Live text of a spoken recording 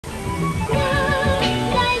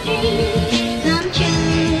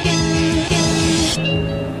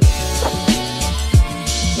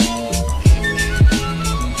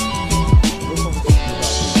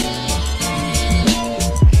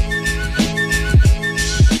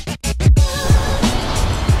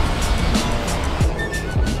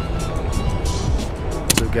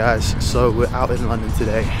guys, so we're out in London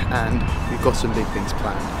today and we've got some big things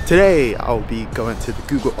planned. Today I'll be going to the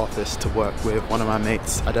Google office to work with one of my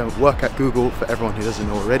mates. I don't work at Google, for everyone who doesn't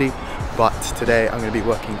know already, but today I'm going to be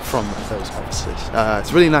working from those offices.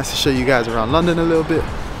 It's really nice to show you guys around London a little bit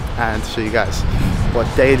and to show you guys what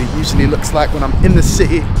daily usually looks like when I'm in the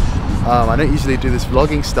city. I don't usually do this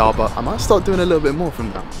vlogging style, but I might start doing a little bit more from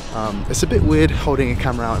now. It's a bit weird holding a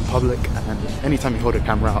camera out in public, and anytime you hold a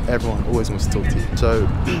camera out, everyone always wants to talk to you. So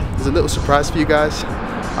there's a little surprise for you guys.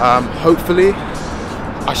 Hopefully,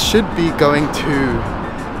 I should be going to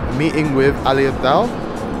a meeting with Ali Abdal,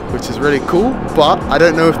 which is really cool, but I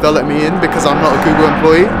don't know if they'll let me in because I'm not a Google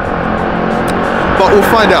employee. But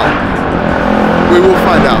we'll find out. We will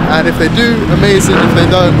find out. And if they do, amazing. If they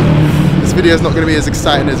don't, this video is not going to be as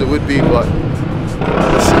exciting as it would be, but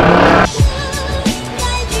let's see.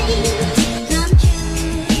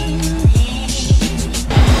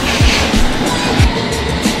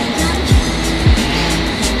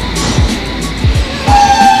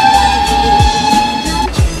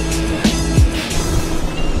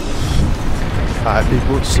 Alright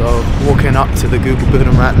people, so walking up to the Google building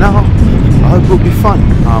right now. I hope it'll be fun.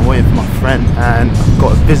 I'm waiting for my friend and I've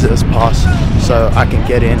got a visitor's pass so I can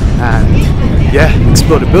get in and yeah,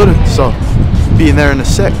 explore the building. So be in there in a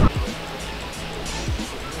sec.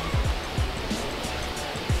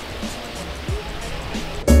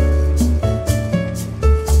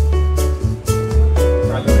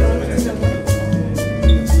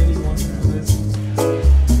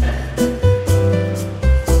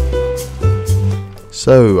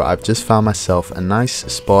 So I've just found myself a nice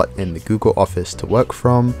spot in the Google office to work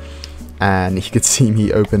from, and you can see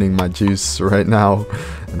me opening my juice right now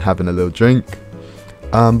and having a little drink.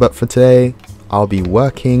 But for today, I'll be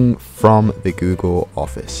working from the Google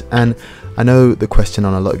office. And I know the question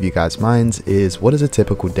on a lot of you guys' minds is, what does a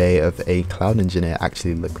typical day of a cloud engineer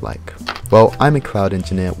actually look like? Well, I'm a cloud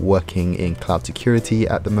engineer working in cloud security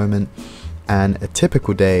at the moment, and a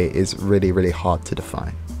typical day is really hard to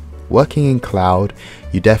define. Working in cloud,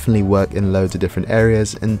 you definitely work in loads of different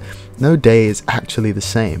areas and no day is actually the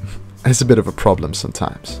same. It's a bit of a problem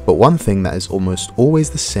sometimes. But one thing that is almost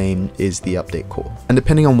always the same is the update call. And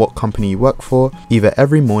depending on what company you work for, either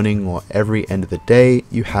every morning or every end of the day,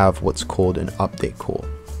 you have what's called an update call,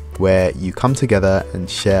 where you come together and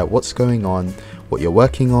share what's going on, what you're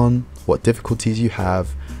working on, what difficulties you have,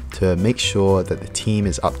 to make sure that the team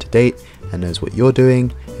is up to date and knows what you're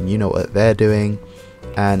doing and you know what they're doing.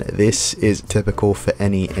 And this is typical for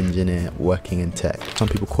any engineer working in tech. Some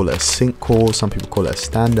people call it a sync call, some people call it a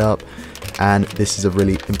stand-up, and this is a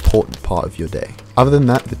really important part of your day. Other than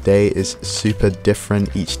that, the day is super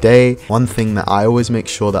different each day. One thing that I always make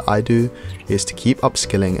sure that I do is to keep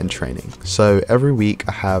upskilling and training. So every week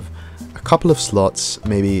I have a couple of slots,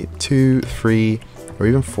 maybe 2, 3, or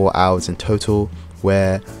even 4 hours in total,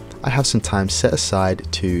 where I have some time set aside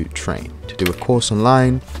to train, to do a course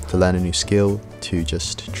online, to learn a new skill, to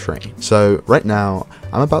just train. So right now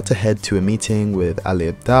I'm about to head to a meeting with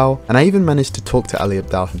Ali Abdal, and I even managed to talk to Ali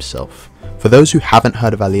Abdal himself. For those who haven't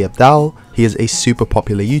heard of Ali Abdal, he is a super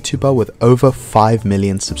popular YouTuber with over 5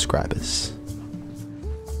 million subscribers.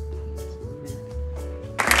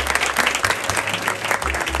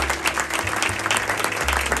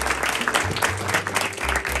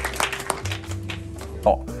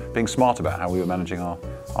 Being smart about how we were managing our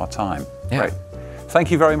time. Yeah. Great.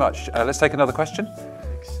 Thank you very much. Let's take another question.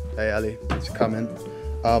 Thanks. Hey Ali, thanks for coming.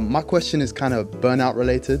 My question is kind of burnout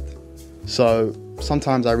related. So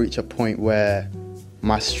sometimes I reach a point where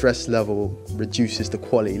my stress level reduces the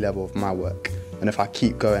quality level of my work. And if I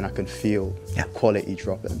keep going, I can feel quality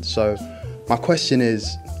dropping. So my question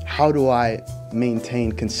is, how do I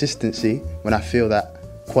maintain consistency when I feel that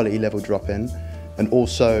quality level dropping, and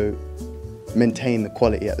also maintain the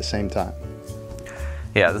quality at the same time?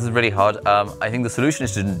 Yeah, this is really hard. I think the solution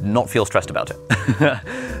is to not feel stressed about it.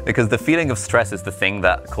 Because the feeling of stress is the thing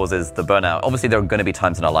that causes the burnout. Obviously, there are going to be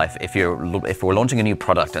times in our life, if we're launching a new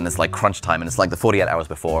product and it's like crunch time and it's like the 48 hours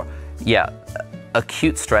before, yeah,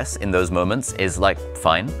 acute stress in those moments is like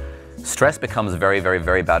fine. Stress becomes very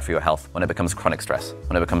bad for your health when it becomes chronic stress,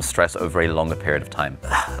 when it becomes stress over a longer period of time.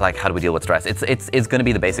 Like, how do we deal with stress? It's going to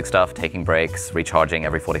be the basic stuff, taking breaks, recharging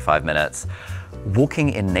every 45 minutes. Walking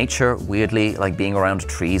in nature, weirdly, like being around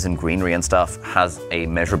trees and greenery and stuff, has a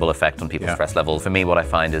measurable effect on people's stress levels. For me, what I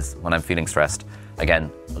find is when I'm feeling stressed,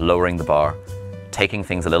 again, lowering the bar, taking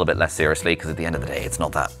things a little bit less seriously, because at the end of the day,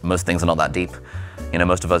 most things are not that deep. You know,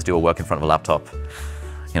 most of us do our work in front of a laptop.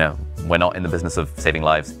 you know, we're not in the business of saving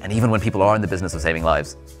lives, and even when people are in the business of saving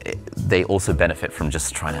lives, they also benefit from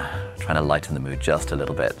just trying to lighten the mood just a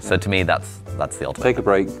little bit. So to me, that's the ultimate. Take a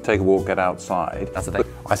break, take a walk, get outside. That's the thing.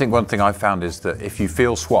 I think one thing I've found is that if you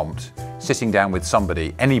feel swamped, sitting down with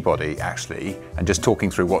somebody, anybody actually, and just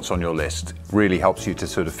talking through what's on your list really helps you to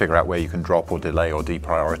sort of figure out where you can drop or delay or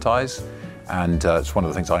deprioritize. And it's one of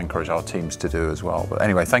the things I encourage our teams to do as well. But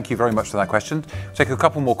anyway, thank you very much for that question. Take a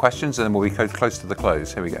couple more questions and then we'll be close to the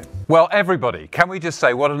close. Here we go. Well, everybody, can we just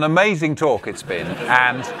say what an amazing talk it's been?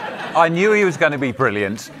 And I knew he was going to be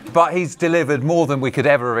brilliant, but he's delivered more than we could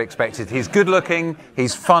ever have expected. He's good looking,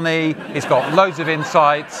 he's funny, he's got loads of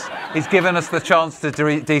insights, he's given us the chance to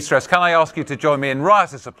de-stress. Can I ask you to join me in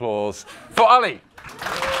riotous applause for Ali?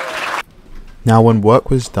 Now, when work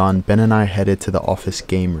was done, Ben and I headed to the office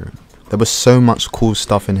game room. There was so much cool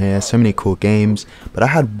stuff in here, so many cool games, but I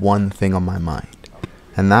had one thing on my mind,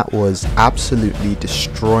 and that was absolutely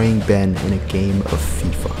destroying Ben in a game of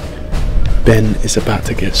FIFA. Ben is about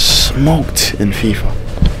to get smoked in FIFA.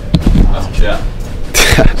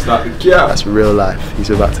 That's real life. He's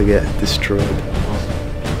about to get destroyed.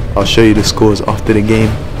 I'll show you the scores after the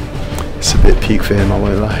game. It's a bit peak for him, I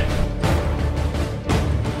won't lie.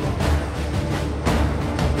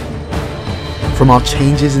 From our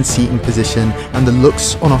changes in seating position and the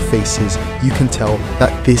looks on our faces, you can tell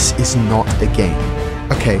that this is not a game.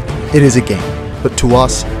 Okay, it is a game, but to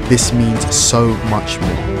us, this means so much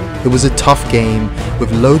more. It was a tough game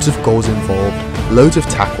with loads of goals involved, loads of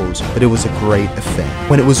tackles, but it was a great affair.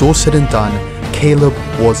 When it was all said and done, Caleb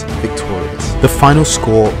was victorious. The final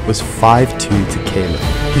score was 5-2 to Caleb.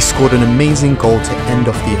 He scored an amazing goal to end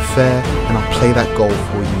off the affair, and I'll play that goal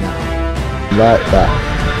for you now. Like that.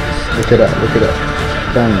 Look at that, look at that.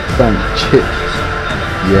 Bang, bang, chip.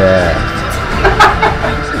 Yeah.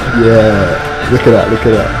 Yeah. Look at that, look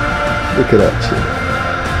at that. Look at that chip.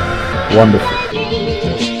 Wonderful.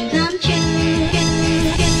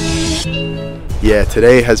 Yeah,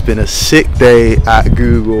 today has been a sick day at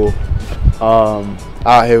Google.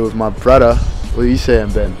 Out here with my brother. What are you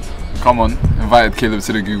saying, Ben? Come on, invited Caleb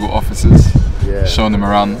to the Google offices. Yeah. Showing him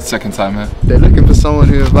around, second time here. They're looking for someone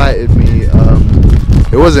who invited me.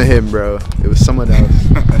 It wasn't him, bro. It was someone else.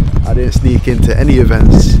 I didn't sneak into any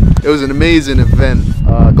events. It was an amazing event.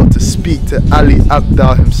 I got to speak to Ali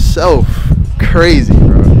Abdal himself. Crazy,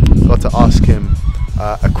 bro. Got to ask him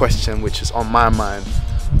a question which is on my mind,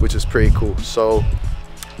 which was pretty cool. So,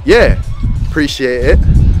 yeah, appreciate it.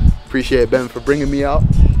 Appreciate Ben for bringing me out.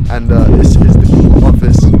 And this is the Google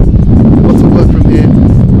office. I've got to work from here.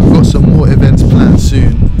 I've got some more events planned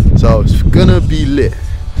soon. So it's gonna be lit.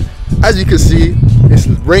 As you can see, it's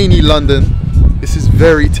rainy London. This is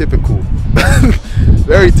very typical.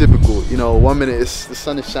 Very typical. You know, 1 minute the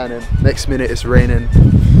sun is shining, next minute it's raining.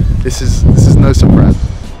 This is no surprise.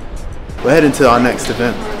 We're heading to our next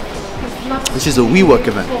event. This is a WeWork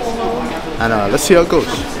event, and let's see how it goes.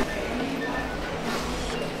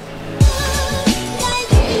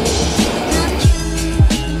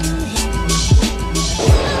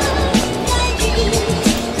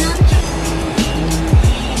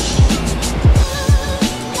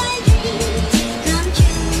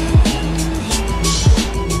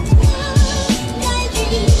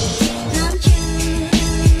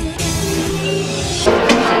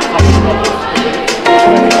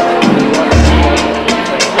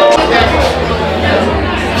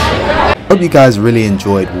 Hope you guys really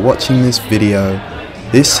enjoyed watching this video.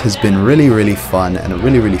 This has been really fun and a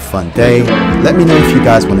really fun day. Let me know if you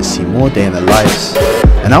guys want to see more day in the lives,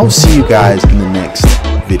 and I will see you guys in the next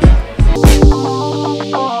video.